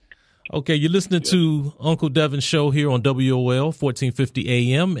Okay, you're listening to Uncle Devin's show here on WOL 1450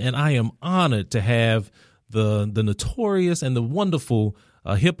 AM, and I am honored to have the notorious and the wonderful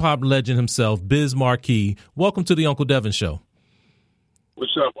hip-hop legend himself, Biz Markie. Welcome to the Uncle Devin Show.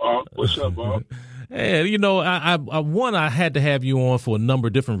 What's up, Unc? What's up, Unc? Hey, you know, I had to have you on for a number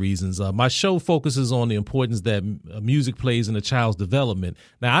of different reasons. My show focuses on the importance that music plays in a child's development.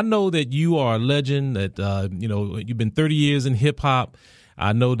 Now, I know that you are a legend, that, you know, you've been 30 years in hip-hop.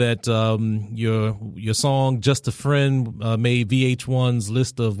 I know that your song "Just a Friend" made VH1's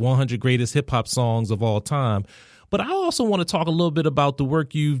list of 100 greatest hip hop songs of all time. But I also want to talk a little bit about the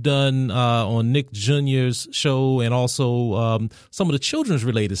work you've done on Nick Jr.'s show and also some of the children's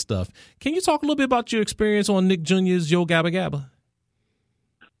related stuff. Can you talk a little bit about your experience on Nick Jr.'s Yo Gabba Gabba?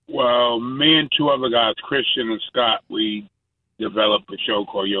 Well, me and two other guys, Christian and Scott, we developed a show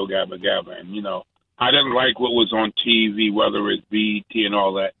called Yo Gabba Gabba, and you know, I didn't like what was on TV, whether it's BET and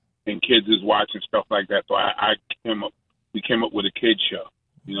all that, and kids is watching stuff like that. So we came up with a kids show.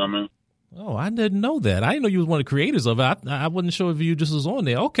 You know what I mean? Oh, I didn't know that. I didn't know you was one of the creators of it. I wasn't sure if you just was on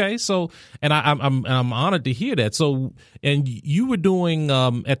there. Okay, so and I'm honored to hear that. So, and you were doing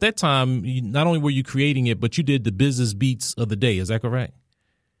at that time. Not only were you creating it, but you did the business beats of the day. Is that correct?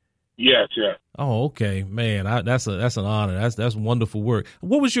 Yes, yeah. Oh, okay, man. That's an honor. That's wonderful work.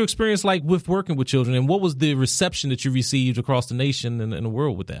 What was your experience like with working with children, and what was the reception that you received across the nation and the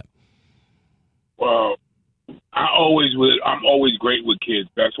world with that? Well, I'm always great with kids.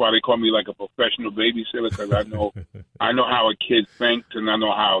 That's why they call me like a professional babysitter, because I know how a kid thinks and I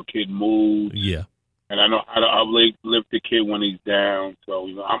know how a kid moves. Yeah. And I know how to uplift the kid when he's down. So,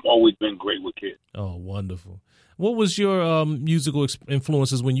 you know, I've always been great with kids. Oh, wonderful. What was your musical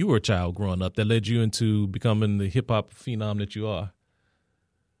influences when you were a child growing up that led you into becoming the hip-hop phenom that you are?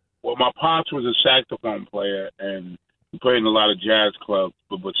 Well, my pops was a saxophone player, and he played in a lot of jazz clubs.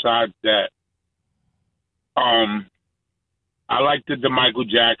 But besides that, I liked the Michael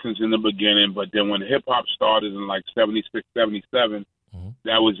Jacksons in the beginning, but then when hip-hop started in like 76, 77,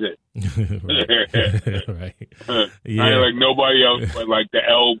 that was it. Right. Yeah. I ain't like nobody else but like the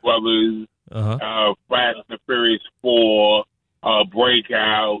L Brothers, Fast and the Furious 4,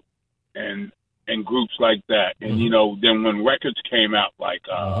 Breakout, and groups like that. And, you know, then when records came out, like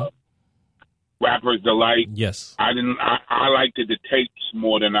Rapper's Delight, yes, I liked the tapes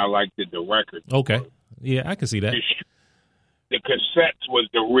more than I liked the records. Okay. Yeah, I can see that. The cassettes was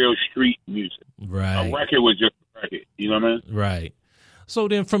the real street music. Right. A record was just a record. You know what I mean? Right. So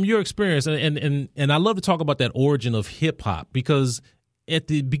then from your experience, and I love to talk about that origin of hip hop, because at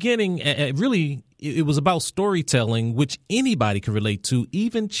the beginning, really, it was about storytelling, which anybody can relate to,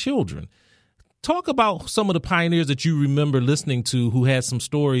 even children. Talk about some of the pioneers that you remember listening to who had some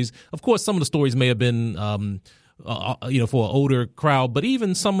stories. Of course, some of the stories may have been, you know, for an older crowd, but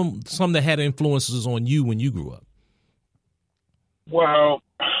even some that had influences on you when you grew up. Well,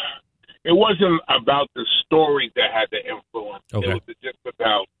 it wasn't about the stories that had the influence. Okay.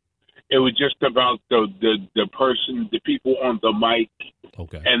 It was just about the person, the people on the mic,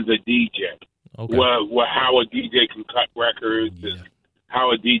 and the DJ. Okay. Well, how a DJ can cut records and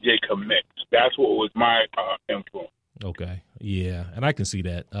how a DJ can mix. That's what was my influence. Okay. Yeah, and I can see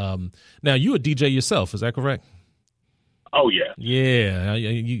that. Now, you a DJ yourself, is that correct? Oh, yeah.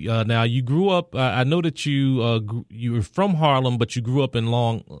 Yeah. Now, you grew up, I know that you were from Harlem, but you grew up in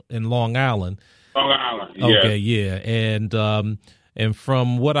Long Island. Long Island, yeah. Okay, yeah. And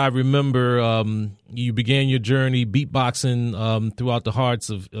from what I remember, you began your journey beatboxing throughout the hearts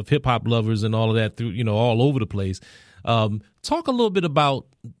of hip-hop lovers and all of that, through, you know, all over the place. Talk a little bit about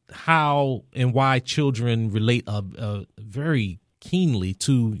how and why children relate very keenly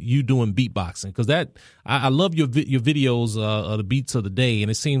to you doing beatboxing, because that I love your videos of the beats of the day, and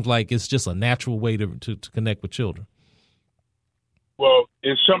it seems like it's just a natural way to connect with children. Well,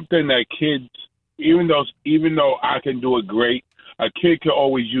 it's something that kids, even though I can do it great, a kid can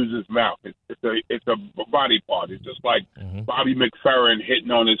always use his mouth. It's a body part. It's just like Bobby McFerrin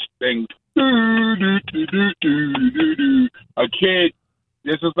hitting on his thing. A kid.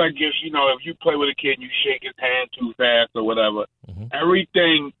 This is like if you play with a kid and you shake his hand too fast or whatever.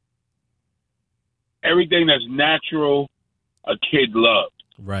 Everything that's natural, a kid loves.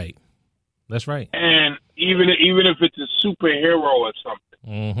 Right. That's right. And even if it's a superhero or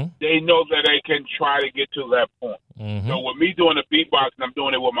something, they know that they can try to get to that point. So with me doing the beatboxing, I'm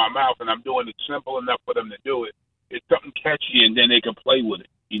doing it with my mouth, and I'm doing it simple enough for them to do it. It's something catchy, and then they can play with it.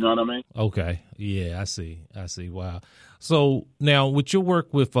 You know what I mean? Okay. Yeah, I see. Wow. So now with your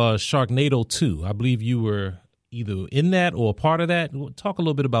work with Sharknado 2, I believe you were either in that or a part of that. Talk a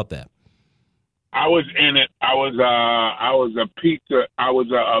little bit about that. I was in it. I was a pizza. I was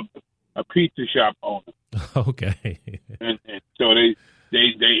a pizza shop owner. Okay. And so they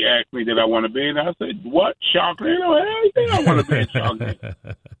asked me, did I want to be in? I said, what? Sharknado? Hell yeah, I want to be in Sharknado.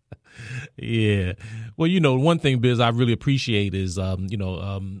 Yeah. Well, one thing, Biz, I really appreciate is, I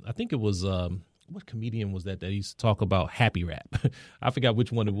think it was, what comedian was that used to talk about happy rap? I forgot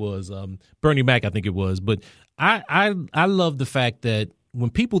which one it was. Bernie Mac, I think it was. But I love the fact that when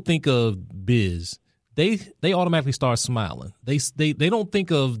people think of Biz, they automatically start smiling. They don't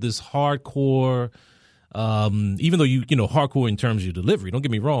think of this hardcore, even though hardcore in terms of your delivery. Don't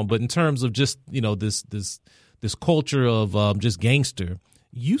get me wrong, but in terms of just this culture of just gangster.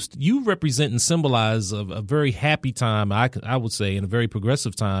 You represent and symbolize a very happy time, I would say, and a very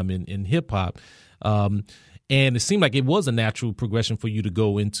progressive time in hip hop. And it seemed like it was a natural progression for you to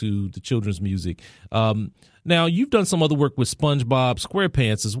go into the children's music. Now, you've done some other work with SpongeBob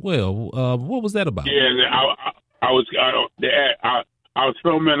SquarePants as well. What was that about? Yeah, I was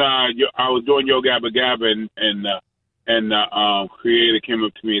filming. I was doing Yo Gabba Gabba, and creator came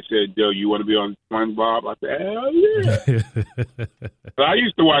up to me and said, "Yo, you want to be on SpongeBob?" I said, "Hell yeah!" But I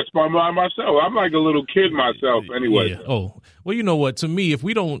used to watch SpongeBob myself. I'm like a little kid myself, anyway. Yeah. Oh, well, you know what? To me, if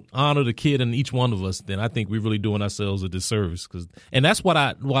we don't honor the kid in each one of us, then I think we're really doing ourselves a disservice. And that's what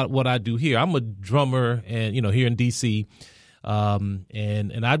I do here. I'm a drummer, and here in DC.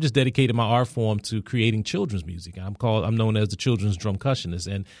 And I've just dedicated my art form to creating children's music. I'm known as the children's drumcussionist,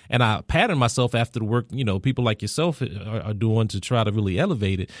 and I pattern myself after the work people like yourself are doing to try to really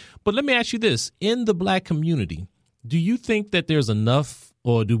elevate it. But let me ask you this: in the Black community, do you think that there's enough,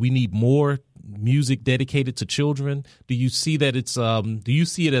 or do we need more music dedicated to children? Do you see that it's do you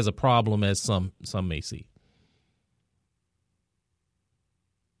see it as a problem, as some may see?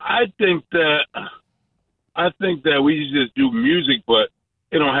 I think that we just do music, but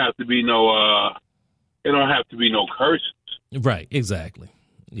it don't have to be no curses. Right, exactly.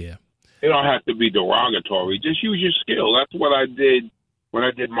 Yeah. It don't have to be derogatory. Just use your skill. That's what I did when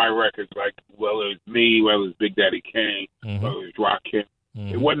I did my records. Like, whether it's me, whether it's Big Daddy Kane, Mm-hmm. whether it's Rakim.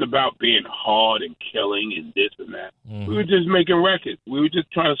 Mm-hmm. It wasn't about being hard and killing and this and that. Mm-hmm. We were just making records. We were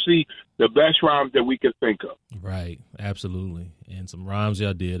just trying to see the best rhymes that we could think of. Right, absolutely, and some rhymes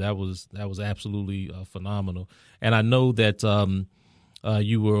y'all did. That was absolutely phenomenal. And I know that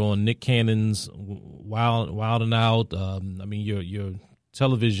you were on Nick Cannon's Wild and Out. I mean, your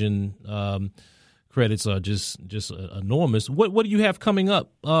television credits are just enormous. What do you have coming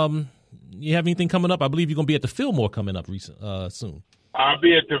up? You have anything coming up? I believe you're going to be at the Fillmore coming up soon. I'll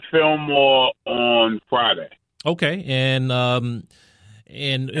be at the Fillmore on Friday. Okay, and I'm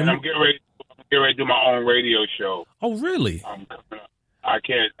getting ready to do my own radio show. Oh, really? I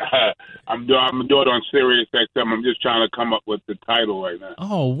can't. I'm doing it on Sirius XM. I'm just trying to come up with the title right now.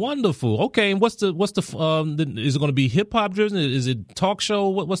 Oh, wonderful. Okay, and what's the is it going to be hip hop driven? Is it talk show?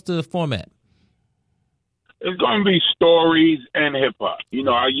 What's the format? It's going to be stories and hip hop.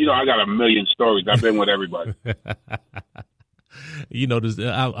 I got a million stories. I've been with everybody.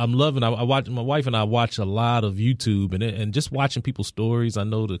 I'm loving. I watch, my wife and I watch a lot of YouTube, and just watching people's stories. I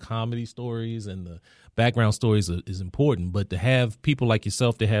know the comedy stories and the background stories is important, but to have people like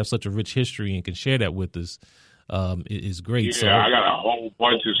yourself to have such a rich history and can share that with us is great. Yeah, so, I got a whole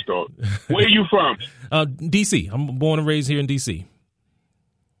bunch of stories. Where are you from? DC. I'm born and raised here in DC.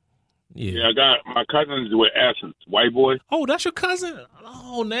 Yeah, I got my cousins with Essence, white boy. Oh, that's your cousin?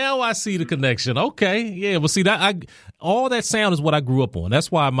 Oh, now I see the connection. Okay, yeah. Well, see that all that sound is what I grew up on.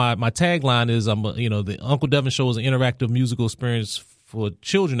 That's why my tagline is the Uncle Devin Show is an interactive musical experience for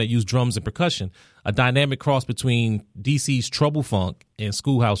children that use drums and percussion, a dynamic cross between DC's Trouble Funk and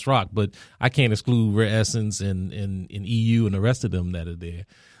Schoolhouse Rock. But I can't exclude Rare Essence and EU and the rest of them that are there.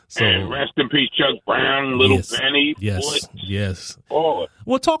 So, and rest in peace, Chuck Brown, Little Benny. Yes. Oh.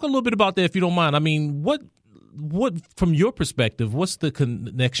 Well, talk a little bit about that if you don't mind. I mean, what from your perspective, what's the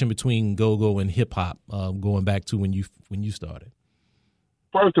connection between go-go and hip hop going back to when you started?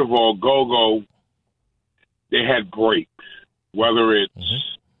 First of all, go-go, they had breaks. Whether it's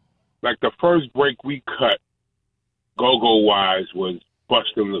like the first break we cut, go-go wise, was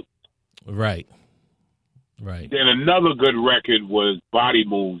Bustin' Loose. Right. Then another good record was Body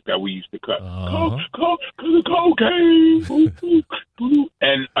Moves that we used to cut. Cocaine.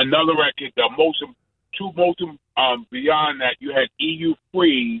 And another record, two most beyond that, you had EU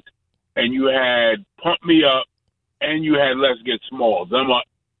Freeze, and you had Pump Me Up, and you had Let's Get Small. Them are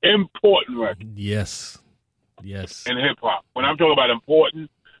important records. Yes. In hip hop. When I'm talking about important,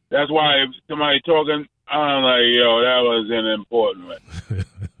 that's why if somebody talking, I'm like, yo, that was an important record.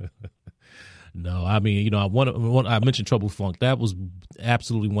 No, I mean, I mentioned Trouble Funk. That was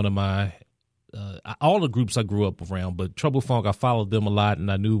absolutely one of my all the groups I grew up around, but Trouble Funk, I followed them a lot,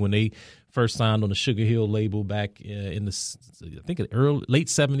 and I knew when they first signed on the Sugar Hill label back in the, I think, late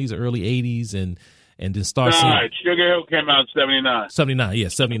 70s or early 80s, and then start seeing Sugar Hill came out in 79. 79, yeah,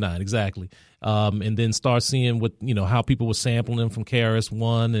 79, exactly. And then start seeing what, how people were sampling them from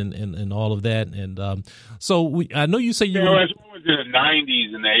KRS-One and all of that. And I know you say you KRS-One was in the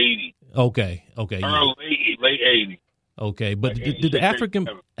 90s and the 80s. Okay. Late 80s. Okay, but did the African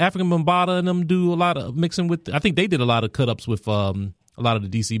Bambaataa and them do a lot of mixing with? I think they did a lot of cut ups with a lot of the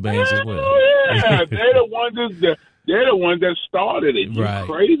DC bands as well. Yeah, they're the ones that started it. You right.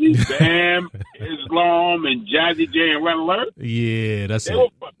 Crazy? Bam, Islam, and Jazzy J and Red Alert. Yeah, that's it.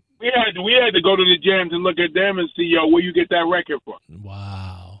 We had to go to the jams and look at them and see, where you get that record from.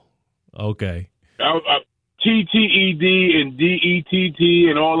 Wow. Okay. TTED and DETT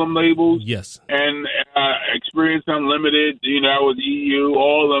and all them labels. Yes. And Experience Unlimited, with EU,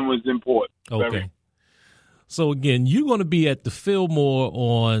 all of them was important. Okay. So, again, you're going to be at the Fillmore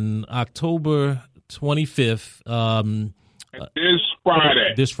on October 25th.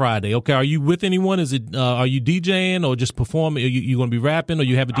 This Friday. Okay. Are you with anyone? Is it? Are you DJing or just performing? Are you going to be rapping or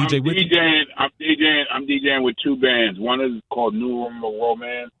you have a DJ with you? I'm DJing with two bands. One is called New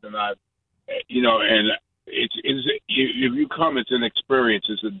Romance, and it's if you come, it's an experience.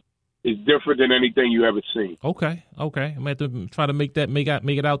 It's different than anything you ever seen. Okay. I'm gonna have to try to make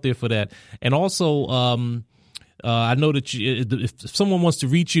it out there for that. And also, I know that if someone wants to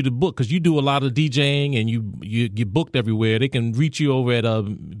reach you to book, because you do a lot of DJing and you get booked everywhere, they can reach you over at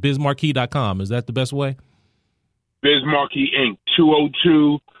bizmarquee.com. Is that the best way? Bizmarquee Inc.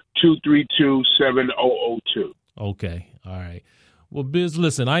 202-232-7002. Okay. All right. Well, Biz,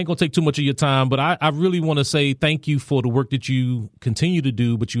 listen, I ain't going to take too much of your time, but I really want to say thank you for the work that you continue to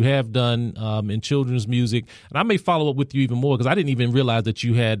do, but you have done in children's music. And I may follow up with you even more because I didn't even realize that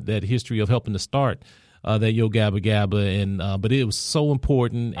you had that history of helping to start that Yo Gabba Gabba. And but it was so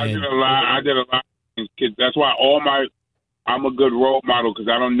important. I did a lot of kids. That's why I'm a good role model because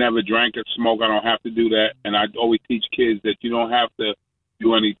I don't never drink or smoke. I don't have to do that. And I always teach kids that you don't have to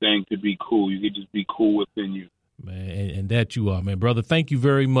do anything to be cool. You can just be cool within you. Man, and that you are, man, brother. Thank you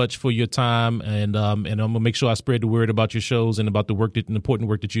very much for your time, and I'm gonna make sure I spread the word about your shows and about the important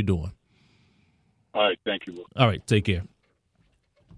work that you're doing. All right, thank you. All right, take care.